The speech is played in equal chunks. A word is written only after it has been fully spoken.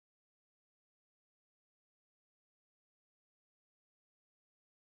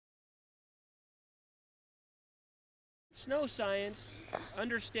Snow science,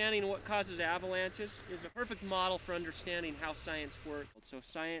 understanding what causes avalanches, is a perfect model for understanding how science works. So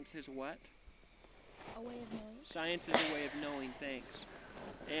science is what? A way of knowing. Science is a way of knowing things.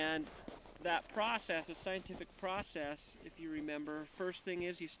 And that process, a scientific process, if you remember, first thing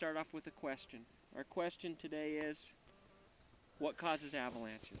is you start off with a question. Our question today is, what causes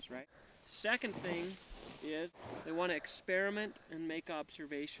avalanches, right? Second thing is they want to experiment and make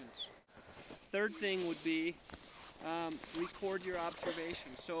observations. Third thing would be record your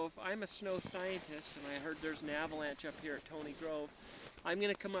observations. So if I'm a snow scientist and I heard there's an avalanche up here at Tony Grove, I'm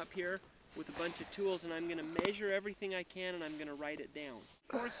going to come up here with a bunch of tools and I'm going to measure everything I can and I'm going to write it down.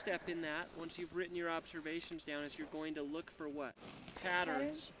 Fourth step in that, once you've written your observations down, is you're going to look for what?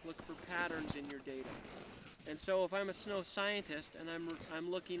 Patterns. Look for patterns in your data. And so if I'm a snow scientist and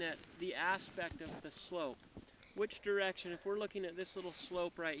I'm looking at the aspect of the slope, which direction, if we're looking at this little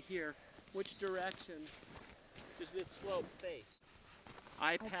slope right here, which direction does this slope face?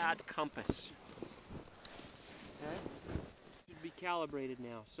 iPad compass. Okay? Should be calibrated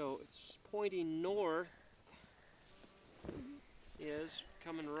now. So it's pointing north is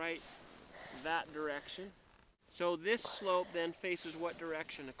coming right that direction. So this slope then faces what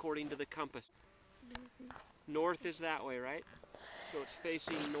direction according to the compass? North is that way, right? So it's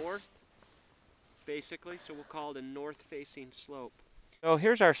facing north, basically, so we'll call it a north-facing slope. So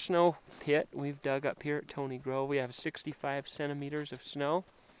here's our snow pit we've dug up here at Tony Grove. We have 65 centimeters of snow.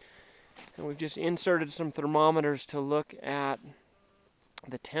 And we've just inserted some thermometers to look at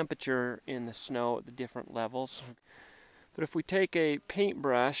the temperature in the snow at the different levels. But if we take a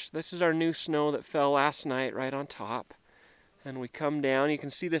paintbrush, this is our new snow that fell last night right on top. And we come down, you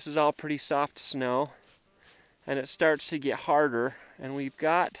can see this is all pretty soft snow. And it starts to get harder. And we've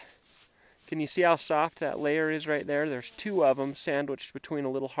got, can you see how soft that layer is right there? There's two of them sandwiched between a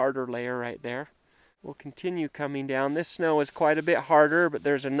little harder layer right there. We'll continue coming down. This snow is quite a bit harder, but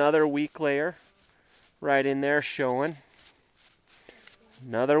there's another weak layer right in there showing.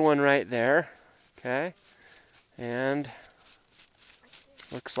 Another one right there, okay? And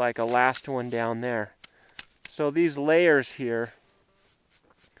looks like a last one down there. So these layers here,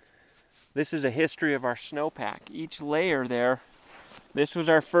 this is a history of our snowpack. Each layer there, this was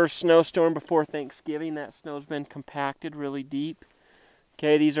our first snowstorm before Thanksgiving. That snow's been compacted really deep.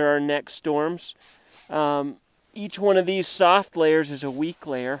 Okay, these are our next storms. Each one of these soft layers is a weak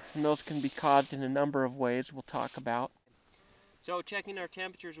layer, and those can be caused in a number of ways we'll talk about. So checking our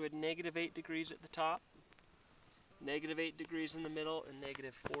temperatures, we had -8 degrees at the top, -8 degrees in the middle, and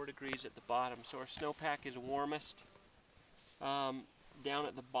 -4 degrees at the bottom. So our snowpack is warmest down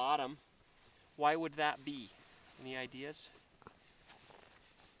at the bottom. Why would that be? Any ideas?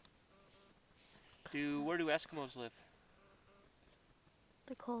 Where do Eskimos live?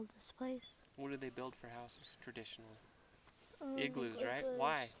 The coldest place. What do they build for houses traditionally? Igloos, right?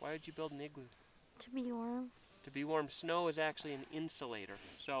 Why? Why would you build an igloo? To be warm. To be warm. Snow is actually an insulator.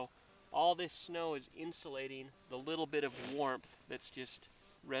 So all this snow is insulating the little bit of warmth that's just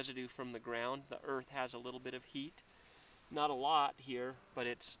residue from the ground. The earth has a little bit of heat. Not a lot here, but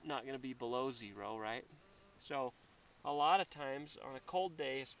it's not going to be below 0, right? So a lot of times on a cold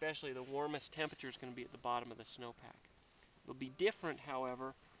day, especially, the warmest temperature is going to be at the bottom of the snowpack. It'll be different,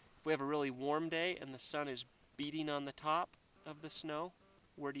 however, if we have a really warm day and the sun is beating on the top of the snow.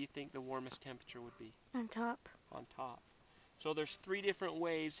 Where do you think the warmest temperature would be? On top. On top. So there's 3 different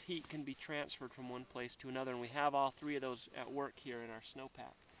ways heat can be transferred from one place to another, and we have all 3 of those at work here in our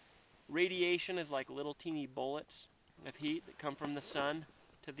snowpack. Radiation is like little teeny bullets of heat that come from the sun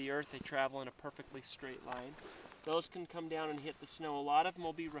to the earth. They travel in a perfectly straight line. Those can come down and hit the snow. A lot of them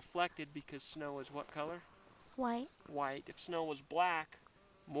will be reflected because snow is what color? White. White. If snow was black,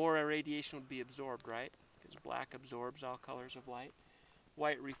 more radiation would be absorbed, right? Because black absorbs all colors of light.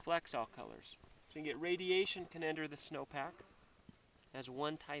 White reflects all colors. So you can get radiation can enter the snowpack as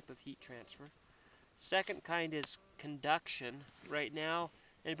one type of heat transfer. Second kind is conduction. Right now,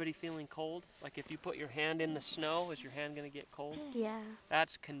 anybody feeling cold? Like if you put your hand in the snow, is your hand going to get cold? Yeah.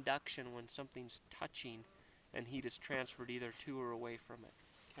 That's conduction, when something's touching and heat is transferred either to or away from it.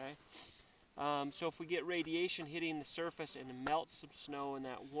 Okay? So if we get radiation hitting the surface and it melts some snow and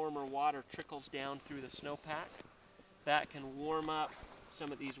that warmer water trickles down through the snowpack, that can warm up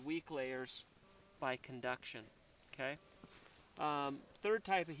some of these weak layers by conduction. Okay? Third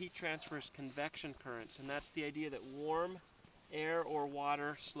type of heat transfer is convection currents, and that's the idea that warm air or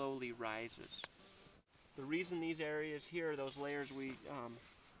water slowly rises. The reason these areas here, those layers we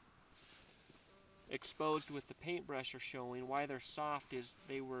exposed with the paintbrush are showing, why they're soft is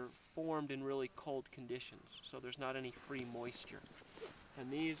they were formed in really cold conditions, so there's not any free moisture.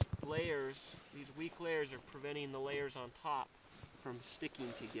 And these layers, these weak layers, are preventing the layers on top from sticking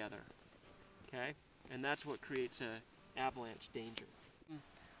together. Okay? And that's what creates a avalanche danger.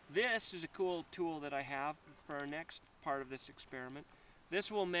 This is a cool tool that I have for our next part of this experiment.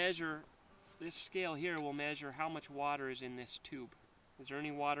 This will measure, this scale here will measure how much water is in this tube. Is there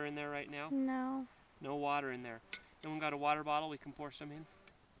any water in there right now? No. No water in there. Anyone got a water bottle we can pour some in?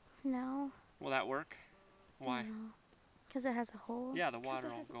 No. Will that work? Why? No. Because it has a hole. Yeah, the water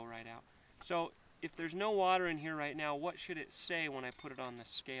will go right out. So if there's no water in here right now, what should it say when I put it on the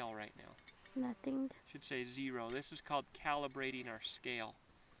scale right now? Nothing. It should say 0. This is called calibrating our scale.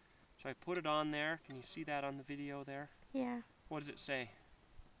 So I put it on there. Can you see that on the video there? Yeah. What does it say?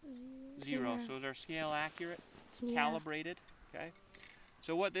 0. So is our scale accurate? It's Yeah. calibrated. Okay.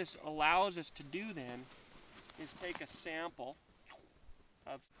 So what this allows us to do then is take a sample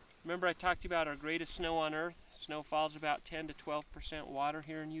of, remember I talked to you about our greatest snow on Earth? Snow falls about 10 to 12% water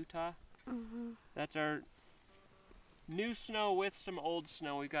here in Utah. That's our new snow with some old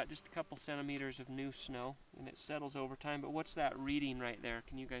snow. We've got just a couple centimeters of new snow, and it settles over time. But what's that reading right there?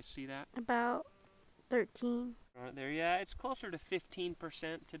 Can you guys see that? About 13. Right there, yeah, it's closer to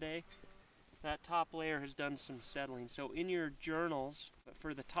 15% today. That top layer has done some settling. So in your journals,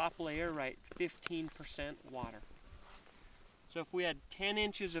 for the top layer, write 15% water. So if we had 10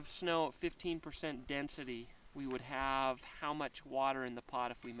 inches of snow at 15% density, we would have how much water in the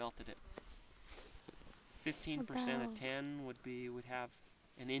pot if we melted it? 15% of 10 would have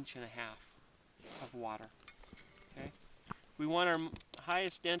 1.5 inches of water. Okay? We want our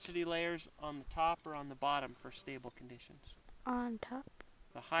highest density layers on the top or on the bottom for stable conditions. On top.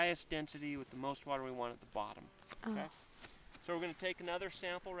 The highest density with the most water we want at the bottom. Oh. Okay? So we're going to take another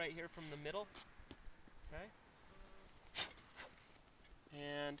sample right here from the middle. Okay?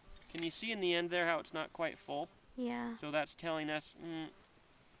 And can you see in the end there how it's not quite full? Yeah. So that's telling us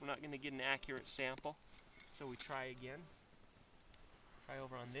we're not going to get an accurate sample. So we try again. Try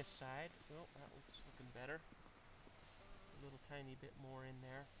over on this side. Oh, that looks looking better. A little tiny bit more in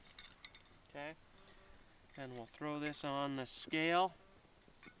there. Okay. And we'll throw this on the scale.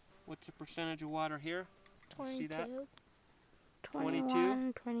 What's the percentage of water here? 22. See that?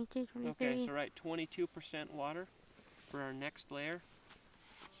 21, 22? 22, 23. Okay, so write 22% water for our next layer.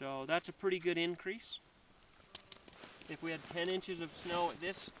 So that's a pretty good increase. If we had 10 inches of snow at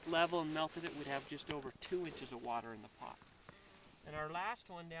this level and melted it, we'd have just over 2 inches of water in the pot. And our last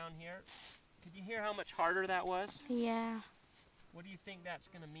one down here, did you hear how much harder that was? Yeah. What do you think that's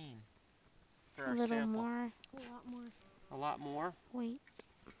going to mean for our A little sample? more. A lot more. A lot more? Wait.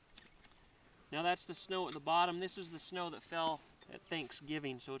 Now that's the snow at the bottom. This is the snow that fell at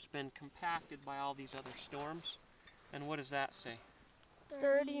Thanksgiving, so it's been compacted by all these other storms. And what does that say?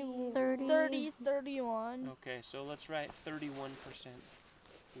 30, 31. Okay, so let's write 31%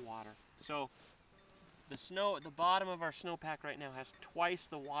 water. So the snow at the bottom of our snowpack right now has twice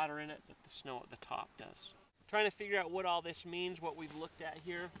the water in it that the snow at the top does. Trying to figure out what all this means, what we've looked at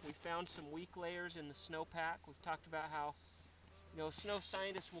here. We found some weak layers in the snowpack. We've talked about how, snow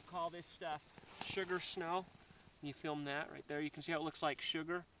scientists will call this stuff sugar snow. Can you film that right there? You can see how it looks like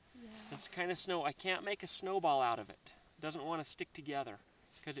sugar. Yeah. It's the kind of snow, I can't make a snowball out of it. It doesn't want to stick together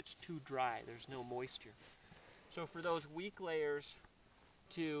because it's too dry. There's no moisture. So for those weak layers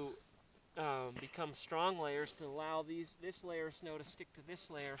to become strong layers, to allow this layer of snow to stick to this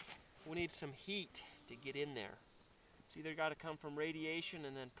layer, we need some heat to get in there. It's either got to come from radiation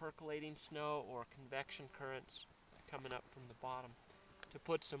and then percolating snow, or convection currents coming up from the bottom to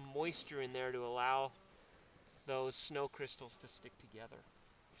put some moisture in there to allow those snow crystals to stick together.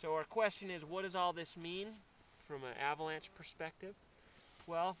 So our question is, what does all this mean from an avalanche perspective?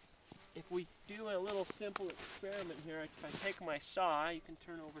 Well, if we do a little simple experiment here, if I take my saw, you can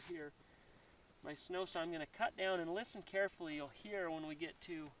turn over here, my snow saw, I'm going to cut down, and listen carefully, you'll hear when we get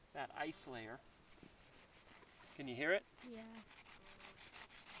to that ice layer. Can you hear it? Yeah.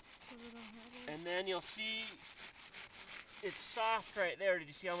 And then you'll see it's soft right there. Did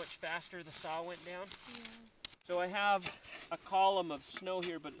you see how much faster the saw went down? Yeah. So I have a column of snow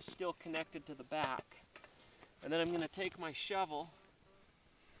here, but it's still connected to the back. And then I'm going to take my shovel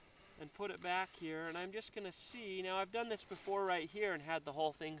and put it back here, and I'm just going to see. Now I've done this before right here and had the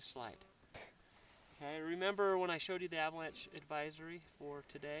whole thing slide. Okay, remember when I showed you the avalanche advisory for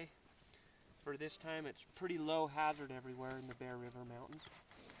today? For this time, it's pretty low hazard everywhere in the Bear River Mountains.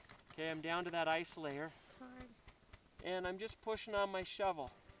 Okay, I'm down to that ice layer, It's hard. and I'm just pushing on my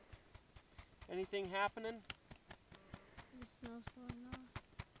shovel. Anything happening? The snow's falling off.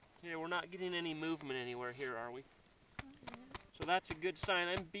 Okay, we're not getting any movement anywhere here, are we? Not yet. So that's a good sign.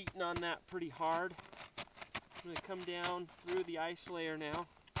 I'm beating on that pretty hard. I'm going to come down through the ice layer now.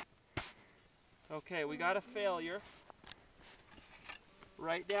 Okay, we got a failure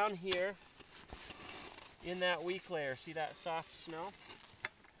right down here in that weak layer. See that soft snow?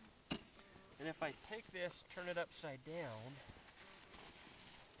 And if I take this, turn it upside down,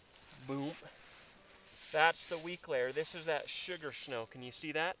 boom, that's the weak layer. This is that sugar snow. Can you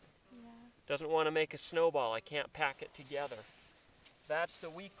see that? Yeah. Doesn't want to make a snowball. I can't pack it together. That's the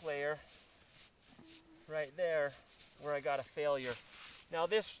weak layer right there where I got a failure. Now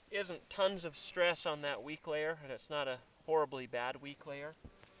this isn't tons of stress on that weak layer, and it's not a horribly bad weak layer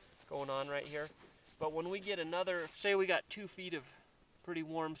going on right here. But when we get another, say we got 2 feet of pretty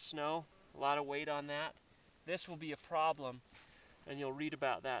warm snow, a lot of weight on that, this will be a problem, and you'll read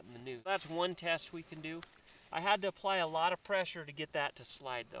about that in the news. That's one test we can do. I had to apply a lot of pressure to get that to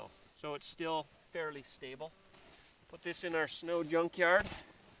slide though, so it's still fairly stable. Put this in our snow junkyard,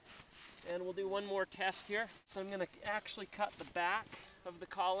 and we'll do one more test here. So I'm going to actually cut the back of the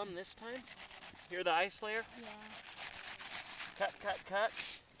column this time. Hear the ice layer? Yeah. Cut, cut,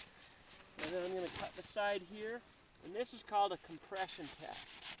 cut. And then I'm going to cut the side here. And this is called a compression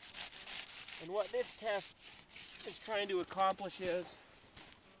test. And what this test is trying to accomplish is,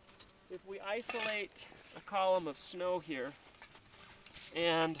 if we isolate a column of snow here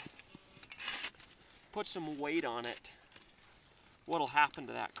and put some weight on it, what'll happen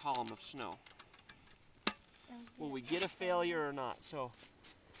to that column of snow? Will we get a failure or not? So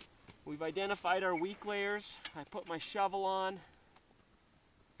we've identified our weak layers. I put my shovel on.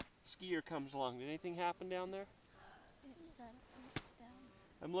 Skier comes along. Did anything happen down there? It said down.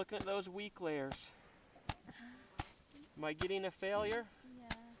 I'm looking at those weak layers. Am I getting a failure?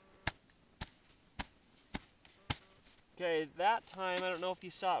 Yeah. Okay, that time, I don't know if you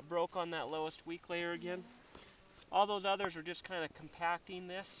saw it broke on that lowest weak layer again. All those others are just kind of compacting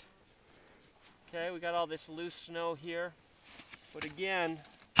this. Okay, we got all this loose snow here. But again,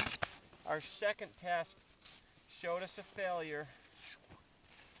 our second test showed us a failure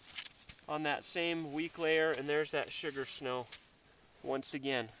on that same weak layer, and there's that sugar snow. Once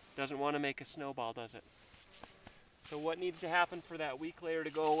again, doesn't want to make a snowball, does it? So what needs to happen for that weak layer to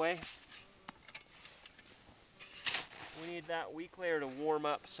go away? We need that weak layer to warm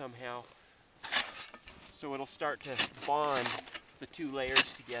up somehow, so it'll start to bond the 2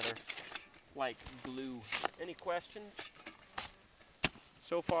 layers together like glue. Any questions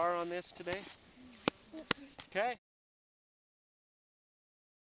so far on this today? Okay.